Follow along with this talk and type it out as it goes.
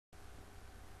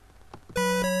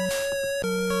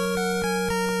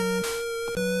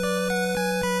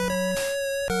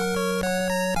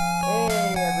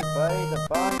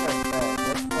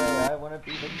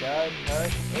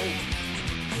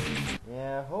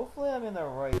hopefully I'm in the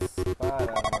right spot.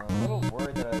 I'm a little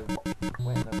worried that I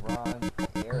went in the wrong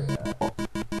area.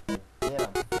 If I did,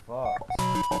 I'm fucked.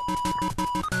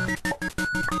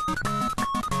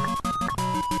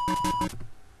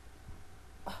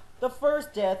 The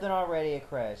first death and already it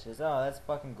crashes. Oh, that's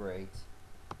fucking great.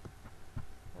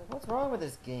 Like, what's wrong with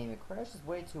this game? It crashes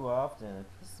way too often. It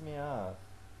pisses me off.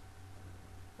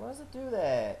 Why does it do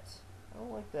that? I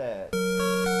don't like that.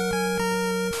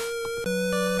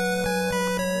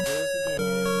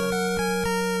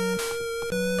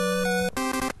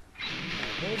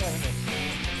 I hate having to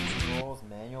change controls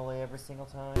manually every single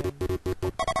time.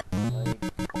 Like,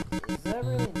 is that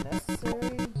really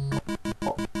necessary?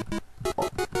 Well,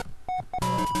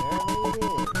 apparently it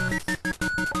is.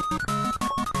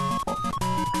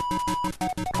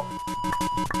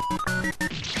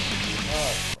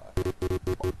 Oh, fuck.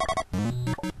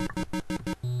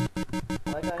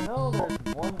 Like, I know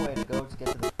there's one way to go to get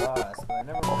to the boss, but I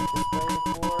never went this way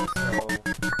before, so...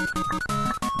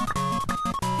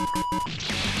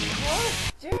 God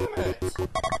damn it!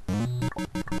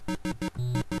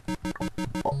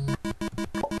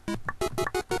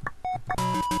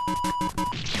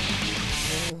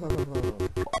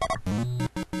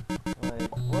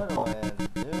 Like, what do I have to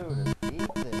do to beat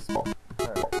this part?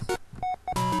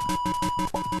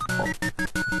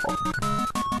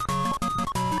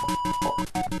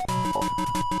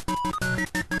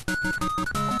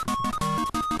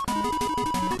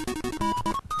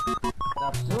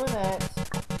 Stop doing that!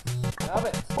 Stop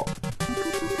it!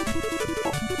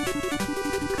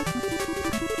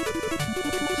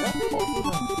 Jumping is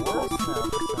even worse now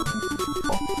for some reason.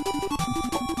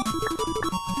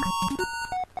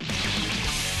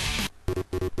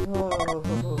 Oh,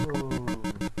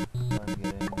 I'm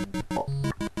getting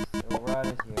so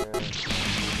rotted here.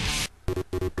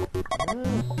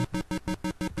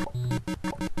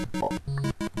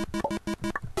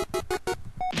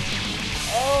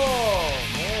 Oh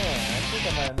man, I think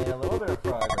I might have made a little bit of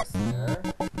progress there.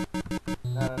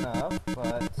 Not enough, but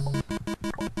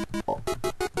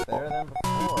better than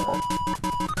before.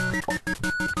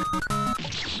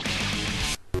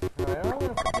 Alright, I'm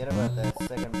gonna forget about that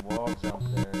second wall jump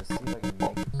there. See if I can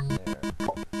make it there.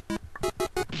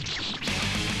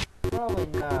 Probably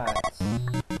not.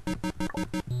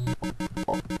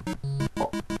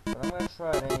 But I'm gonna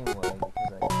try it anyway because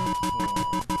I can.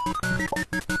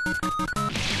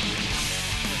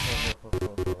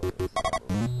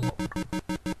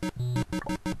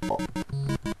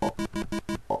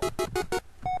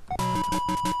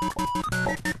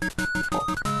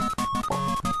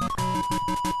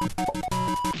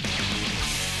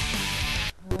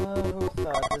 Who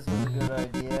thought this was a good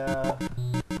idea?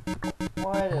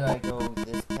 Why did I go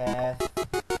this path?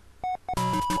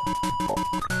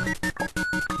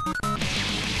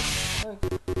 Like,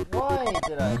 why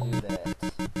did I do that?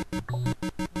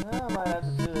 Now I might have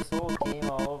to do this whole game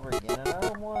all over again, and I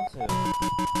don't want to.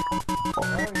 I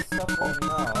already suffered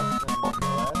enough in the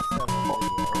last several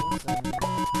videos, and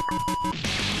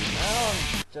now I'm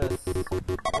just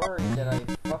worried that I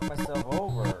fucked myself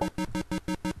over.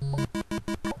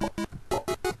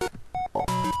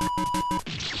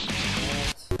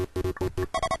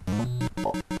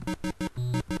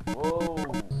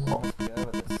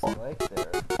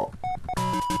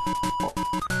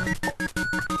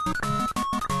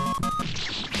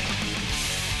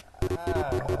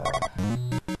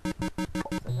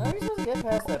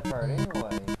 Past that part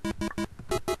anyway.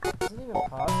 Is it even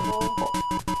possible?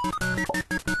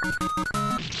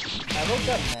 I looked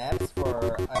up maps for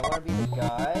I Want to Be the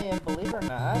Guy, and believe it or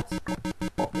not,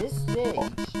 this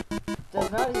stage does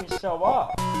not even show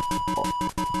up.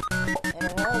 And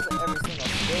it has every single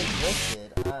stage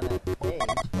listed on that page,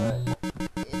 but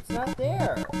it's not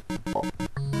there.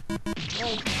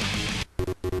 Like,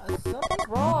 something's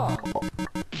wrong.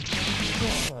 Oh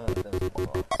my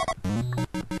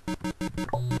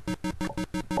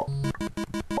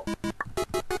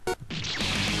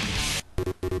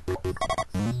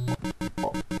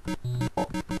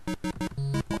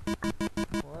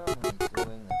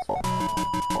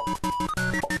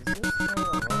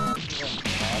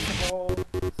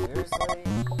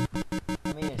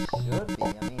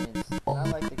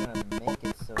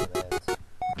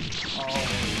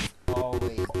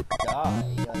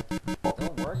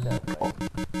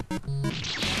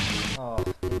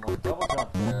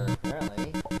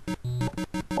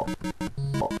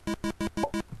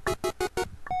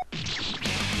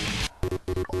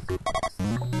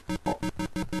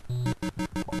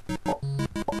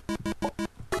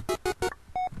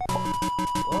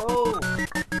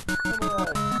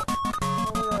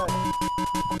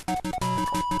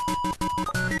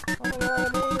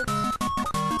god, I made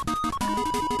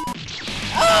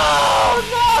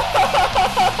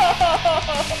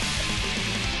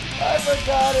I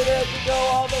forgot it had to go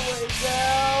all the way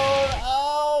down.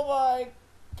 Oh my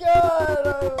god, I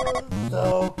was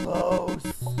so close.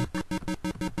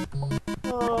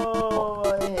 Oh,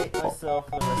 I hate myself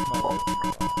for the rest of my life.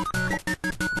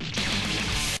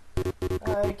 I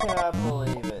cannot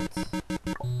believe it.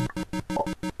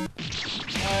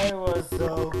 I was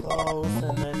so close,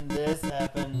 and then this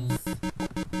happens.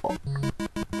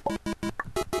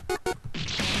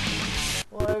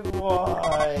 Like,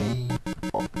 why?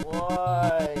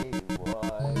 Why? Oh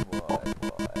my god.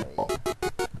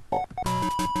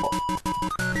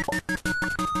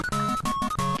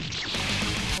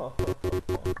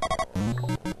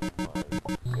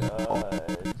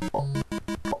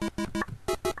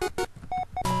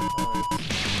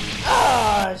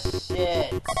 Ah,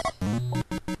 shit!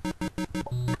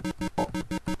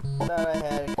 Thought I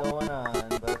had it going on,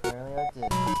 but apparently I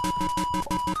didn't.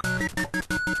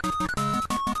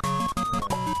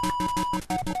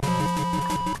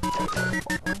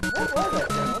 What was that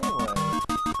thing anyway?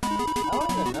 I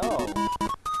don't even know.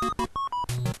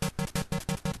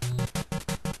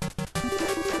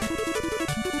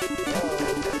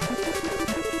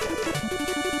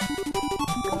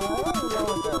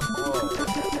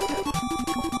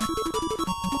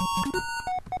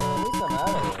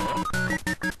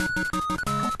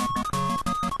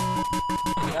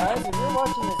 Guys, if you're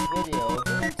watching this video, if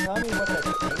you can tell me what that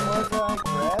thing was that I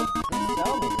grabbed, please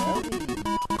tell me. That would be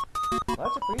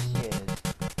much appreciated.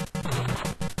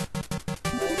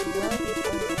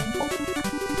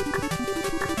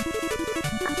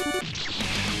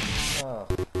 Oh,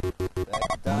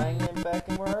 back dying and back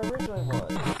in where I originally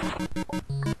was.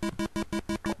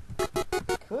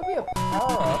 Could be a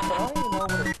power-up, but I don't even know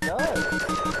what it does.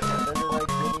 Does it, like,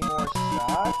 give me more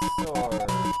shots, or...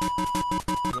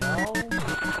 You know?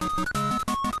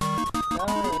 I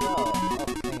don't really know. Oh,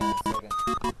 hang on a second.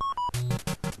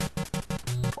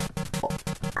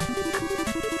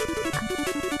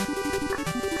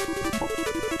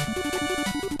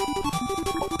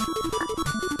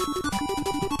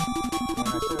 Man,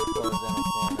 I should have closed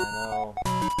anything, I know.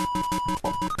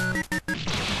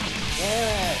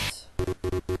 Damn it!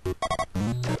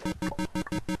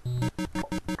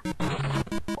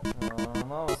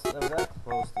 I'm almost, that was that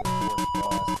close to the fourth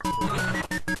boss, too.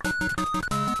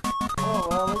 Oh,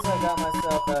 well, at least I got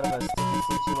myself out of a sticky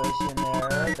situation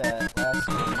there that last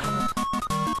screen.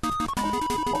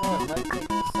 Oh, it might take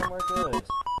me somewhere good.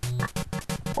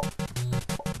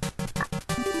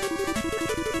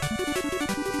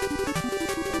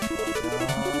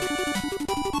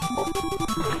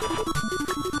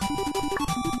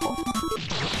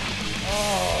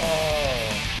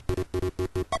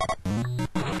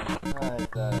 I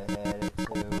thought I had it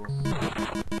too.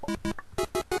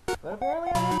 But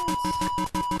apparently I didn't.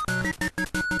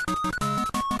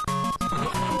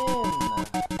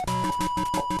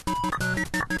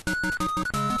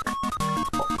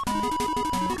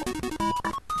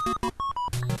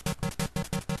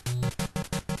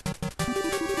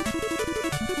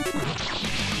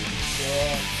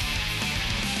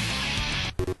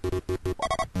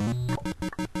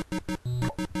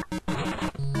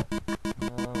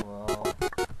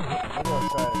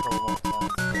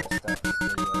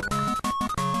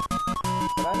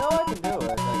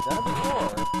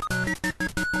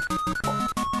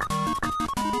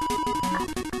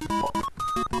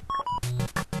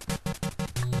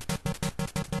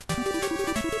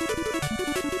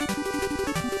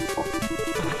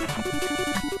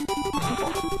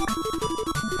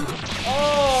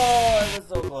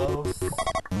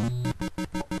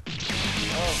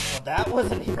 That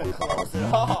wasn't even close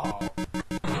at all.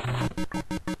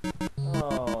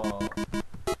 Oh.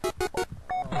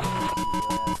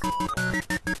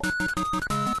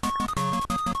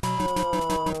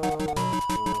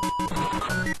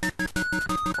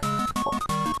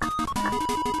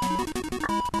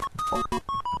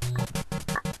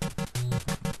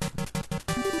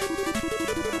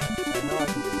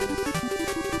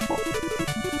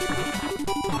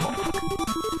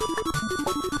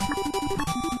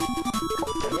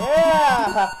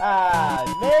 I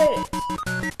made it!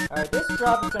 Alright, this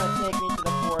drop is going to take me to the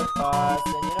fourth boss,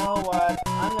 and you know what?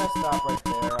 I'm going to stop right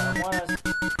there. I want to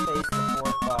face the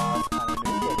fourth boss on a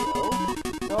new video,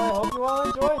 so I hope you all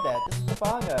enjoyed that. This is the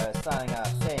Bangaa signing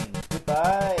off, saying